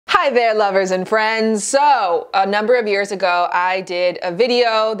Hi there, lovers and friends. So a number of years ago, I did a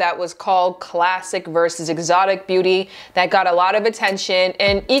video that was called Classic versus Exotic Beauty that got a lot of attention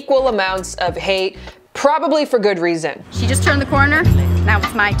and equal amounts of hate, probably for good reason. She just turned the corner. Now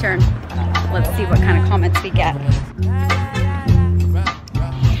it's my turn. Let's see what kind of comments we get.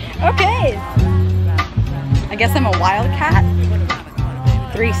 Okay. I guess I'm a wildcat.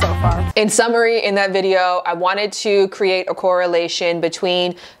 3 so far. In summary, in that video, I wanted to create a correlation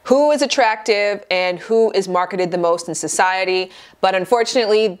between who is attractive and who is marketed the most in society. But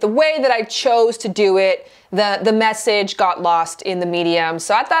unfortunately, the way that I chose to do it, the message got lost in the medium.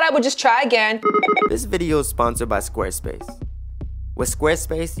 So I thought I would just try again. This video is sponsored by Squarespace. With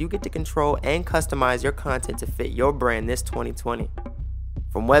Squarespace, you get to control and customize your content to fit your brand this 2020.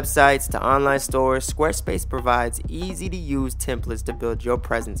 From websites to online stores, Squarespace provides easy-to-use templates to build your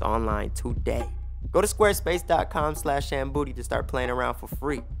presence online today. Go to squarespace.com/shambooty to start playing around for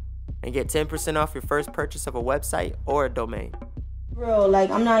free and get 10% off your first purchase of a website or a domain. Bro, like,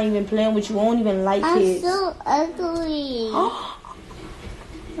 I'm not even playing with you. I don't even like kids. I'm so ugly.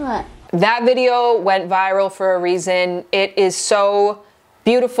 What? That video went viral for a reason. It is so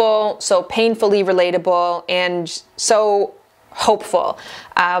beautiful, so painfully relatable, and so hopeful.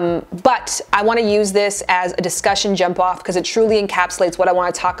 But I want to use this as a discussion jump off because it truly encapsulates what I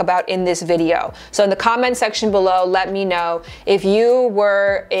want to talk about in this video. So in the comment section below, let me know if you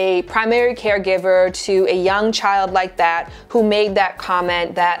were a primary caregiver to a young child like that who made that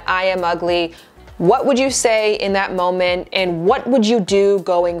comment that I am ugly. What would you say in that moment, and what would you do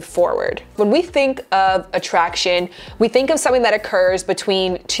going forward? When we think of attraction, we think of something that occurs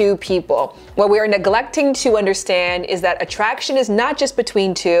between two people. What we are neglecting to understand is that attraction is not just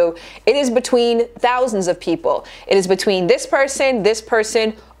between two, it is between thousands of people. It is between this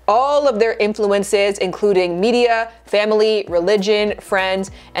person, all of their influences, including media, family, religion, friends,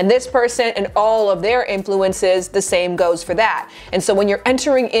 and this person and all of their influences, the same goes for that. And so when you're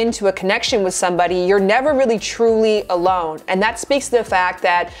entering into a connection with somebody, you're never really truly alone. And that speaks to the fact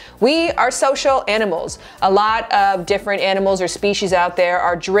that we are social animals. A lot of different animals or species out there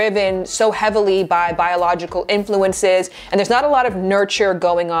are driven so heavily by biological influences, and there's not a lot of nurture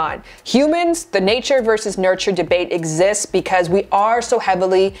going on. Humans, the nature versus nurture debate exists because we are so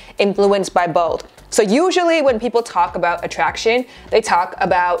heavily influenced by both. So usually when people talk about attraction, they talk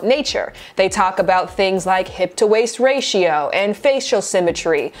about nature. They talk about things like hip to waist ratio and facial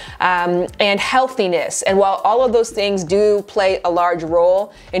symmetry and healthiness. And while all of those things do play a large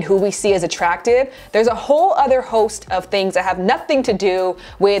role in who we see as attractive, there's a whole other host of things that have nothing to do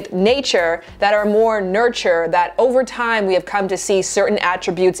with nature that are more nurture, that over time we have come to see certain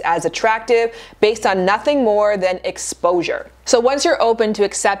attributes as attractive based on nothing more than exposure. So once you're open to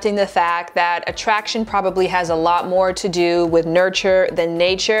accepting the fact that attraction probably has a lot more to do with nurture than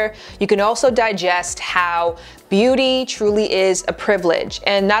nature, you can also digest how beauty truly is a privilege,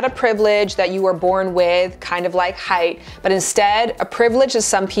 and not a privilege that you are born with, kind of like height, but instead a privilege that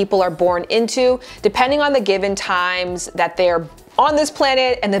some people are born into, depending on the given times that they are on this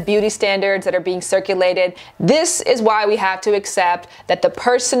planet and the beauty standards that are being circulated. This is why we have to accept that the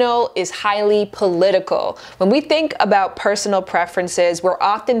personal is highly political. When we think about personal preferences, we're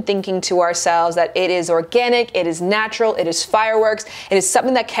often thinking to ourselves that it is organic, it is natural, it is fireworks, it is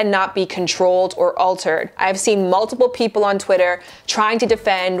something that cannot be controlled or altered. I've seen multiple people on Twitter trying to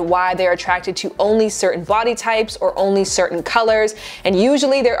defend why they're attracted to only certain body types or only certain colors, and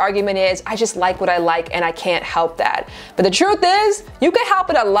usually their argument is, I just like what I like and I can't help that. But the truth is, you can help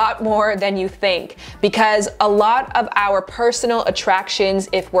it a lot more than you think, because a lot of our personal attractions,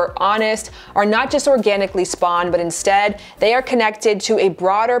 if we're honest, are not just organically spawned, but instead they are connected to a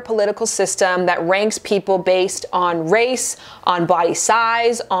broader political system that ranks people based on race, on body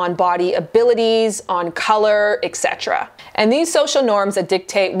size, on body abilities, on color, etc. And these social norms that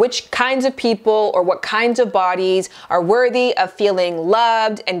dictate which kinds of people or what kinds of bodies are worthy of feeling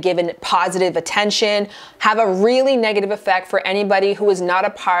loved and given positive attention have a really negative effect for anybody who is not a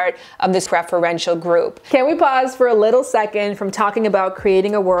part of this preferential group. Can we pause for a little second from talking about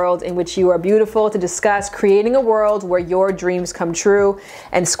creating a world in which you are beautiful to discuss creating a world where your dreams come true?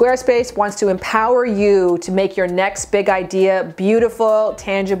 And Squarespace wants to empower you to make your next big idea beautiful,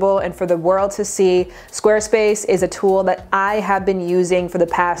 tangible, and for the world to see. Squarespace is a tool that I have been using for the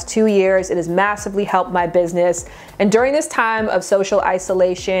past 2 years. It has massively helped my business. And during this time of social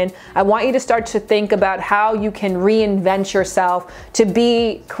isolation, I want you to start to think about how you can reinvent yourself to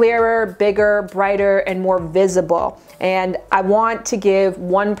be clearer, bigger, brighter, brighter and more visible. And I want to give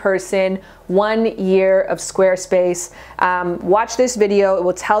one person 1 year of Squarespace. Watch this video. It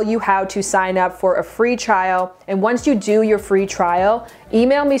will tell you how to sign up for a free trial. And once you do your free trial,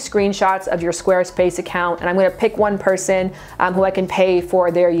 email me screenshots of your Squarespace account, and I'm going to pick one person who I can pay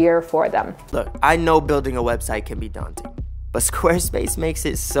for their year for them. Look, I know building a website can be daunting, but Squarespace makes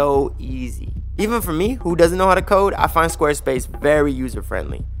it so easy. Even for me, who doesn't know how to code, I find Squarespace very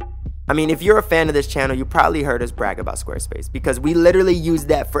user-friendly. I mean, if you're a fan of this channel, you probably heard us brag about Squarespace because we literally use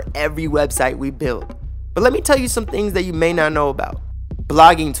that for every website we build. But let me tell you some things that you may not know about.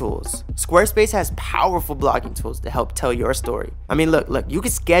 Blogging tools. Squarespace has powerful blogging tools to help tell your story. I mean, look, you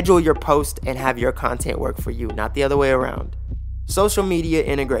can schedule your post and have your content work for you, not the other way around. Social media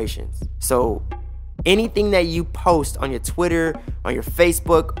integrations. So anything that you post on your Twitter, on your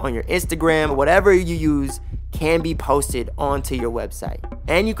Facebook, on your Instagram, whatever you use, can be posted onto your website.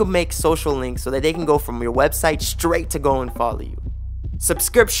 And you can make social links so that they can go from your website straight to go and follow you.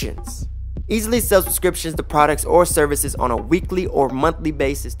 Subscriptions. Easily sell subscriptions to products or services on a weekly or monthly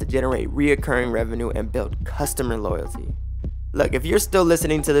basis to generate reoccurring revenue and build customer loyalty. Look, if you're still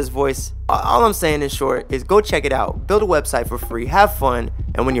listening to this voice, all I'm saying in short is go check it out, build a website for free, have fun,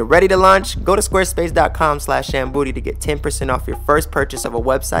 and when you're ready to launch, go to squarespace.com/shambooty to get 10% off your first purchase of a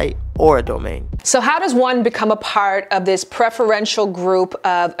website or a domain. So how does one become a part of this preferential group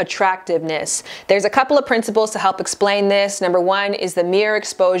of attractiveness? There's a couple of principles to help explain this. Number one is the mere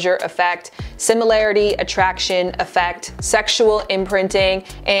exposure effect, similarity attraction effect, sexual imprinting,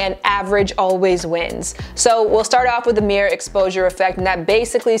 and average always wins. So we'll start off with the mere exposure effect, and that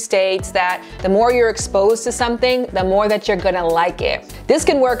basically states that the more you're exposed to something, the more that you're gonna like it. This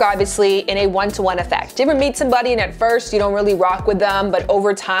can work obviously in a one-to-one effect. You ever meet somebody and at first you don't really rock with them, but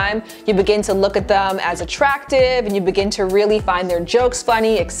over time you begin to look at them as attractive and you begin to really find their jokes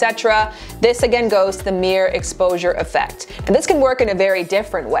funny, etc. This again goes to the mere exposure effect. And this can work in a very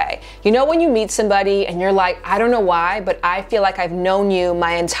different way. You know when you meet somebody and you're like, I don't know why, but I feel like I've known you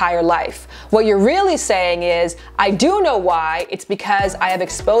my entire life. What you're really saying is, I do know why. It's because I have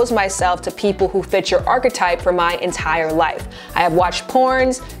exposed myself to people who fit your archetype for my entire life. I have watched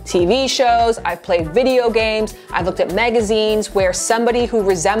porns, TV shows, I've played video games, I've looked at magazines where somebody who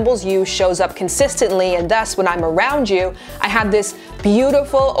resembles you shows up consistently, and thus when I'm around you, I have this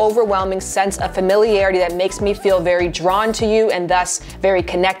beautiful, overwhelming sense of familiarity that makes me feel very drawn to you and thus very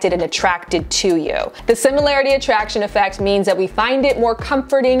connected and attracted to you. The similarity attraction effect means that we find it more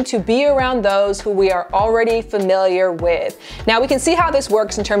comforting to be around those who we are already familiar with. Now we can see how this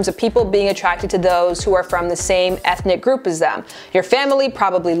works in terms of people being attracted to those who are from the same ethnic group as them. Your family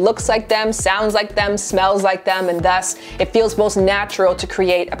probably looks like them, sounds like them, smells like them, and thus it feels most natural to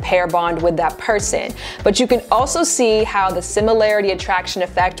create a pair bond with that person. But you can also see how the similarity attraction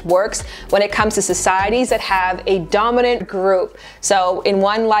effect works when it comes to societies that have a dominant group. So in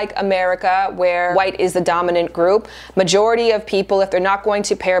one like America, where white is the dominant group, majority of people, if they're not going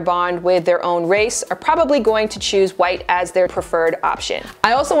to pair bond with their own race, are probably going to choose white as their preferred option.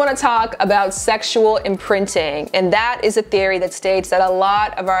 I also want to talk about sexual imprinting, and that is a theory that states that a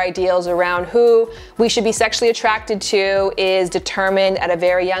lot of our ideals around who we should be sexually attracted to is determined at a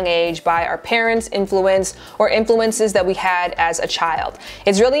very young age by our parents' influence or influences that we had as a child.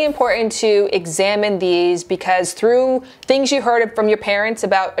 It's really important to examine these because through things you heard from your parents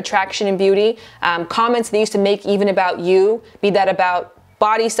about attraction and beauty, comments they used to make even about you, be that about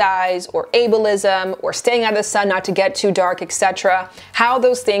body size or ableism or staying out of the sun not to get too dark, etc., how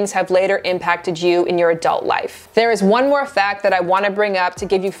those things have later impacted you in your adult life. There is one more fact that I want to bring up to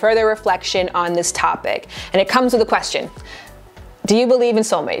give you further reflection on this topic, and it comes with a question. Do you believe in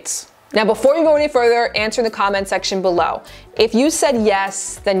soulmates? Now, before you go any further, answer in the comment section below. If you said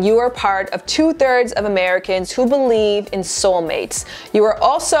yes, then you are part of 2/3 of Americans who believe in soulmates. You are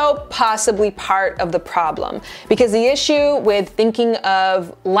also possibly part of the problem, because the issue with thinking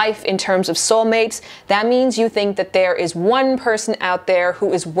of life in terms of soulmates, that means you think that there is one person out there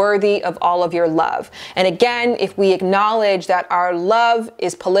who is worthy of all of your love. And again, if we acknowledge that our love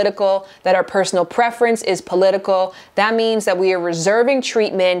is political, that our personal preference is political, that means that we are reserving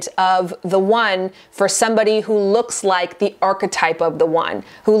treatment of the one for somebody who looks like the archetype of the one,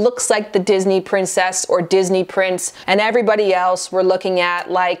 who looks like the Disney princess or Disney prince, and everybody else we're looking at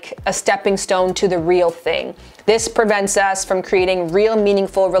like a stepping stone to the real thing. This prevents us from creating real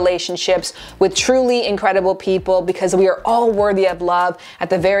meaningful relationships with truly incredible people because we are all worthy of love at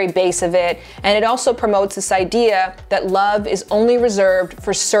the very base of it. And it also promotes this idea that love is only reserved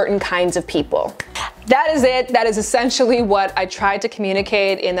for certain kinds of people. That is it. That is essentially what I tried to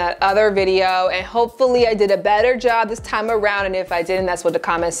communicate in that other video, and hopefully I did a better job this time around, and if I didn't, that's what the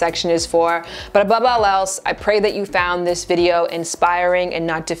comment section is for. But above all else, I pray that you found this video inspiring and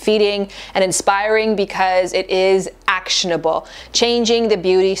not defeating, and inspiring because it is actionable. Changing the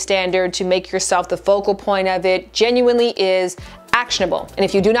beauty standard to make yourself the focal point of it genuinely is actionable. And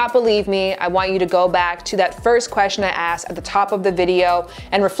if you do not believe me, I want you to go back to that first question I asked at the top of the video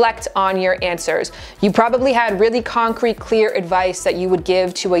and reflect on your answers. You probably had really concrete, clear advice that you would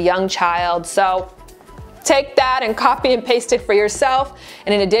give to a young child. So take that and copy and paste it for yourself.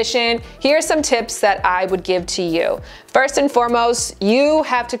 And in addition, here are some tips that I would give to you. First and foremost, you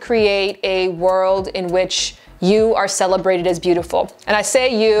have to create a world in which you are celebrated as beautiful. And I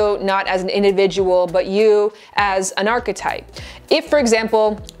say you not as an individual, but you as an archetype. If, for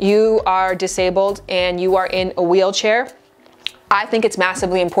example, you are disabled and you are in a wheelchair, I think it's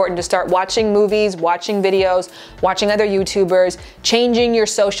massively important to start watching movies, watching videos, watching other YouTubers, changing your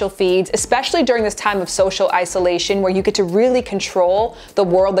social feeds, especially during this time of social isolation where you get to really control the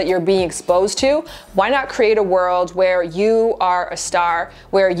world that you're being exposed to. Why not create a world where you are a star,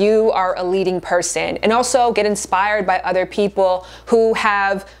 where you are a leading person, and also get inspired by other people who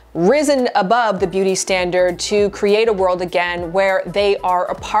have risen above the beauty standard to create a world again where they are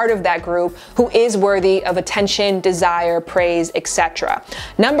a part of that group who is worthy of attention, desire, praise, etc.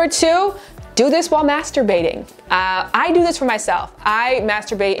 Number two, do this while masturbating. I do this for myself. I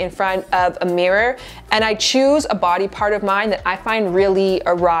masturbate in front of a mirror and I choose a body part of mine that I find really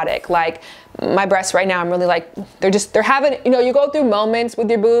erotic. Like my breasts right now, I'm really like, they're having, you know, you go through moments with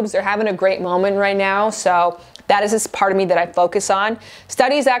your boobs, they're having a great moment right now. So that is this part of me that I focus on.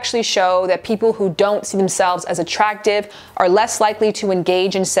 Studies actually show that people who don't see themselves as attractive are less likely to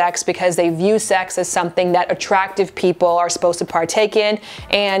engage in sex because they view sex as something that attractive people are supposed to partake in,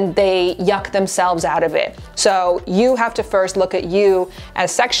 and they yuck themselves out of it. So you have to first look at you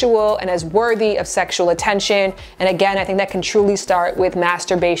as sexual and as worthy of sexual attention. And again, I think that can truly start with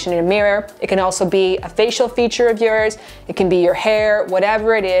masturbation in a mirror. It can also be a facial feature of yours. It can be your hair,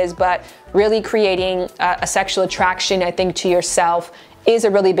 whatever it is, but really creating a sexual attraction, I think, to yourself is a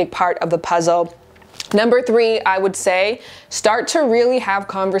really big part of the puzzle. Number three, I would say, start to really have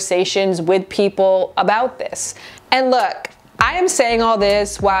conversations with people about this. And look, I am saying all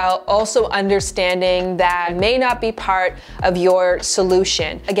this while also understanding that may not be part of your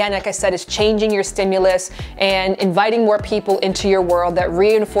solution. Again, like I said, it's changing your stimulus and inviting more people into your world that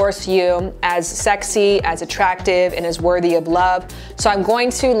reinforce you as sexy, as attractive, and as worthy of love. So I'm going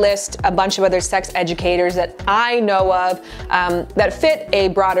to list a bunch of other sex educators that I know of that fit a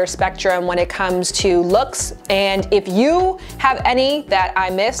broader spectrum when it comes to looks. And if you have any that I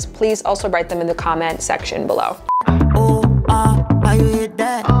missed, please also write them in the comment section below. How you hit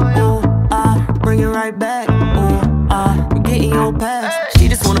that? Bring it right back. We're getting your past. She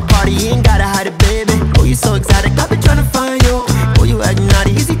just wanna party in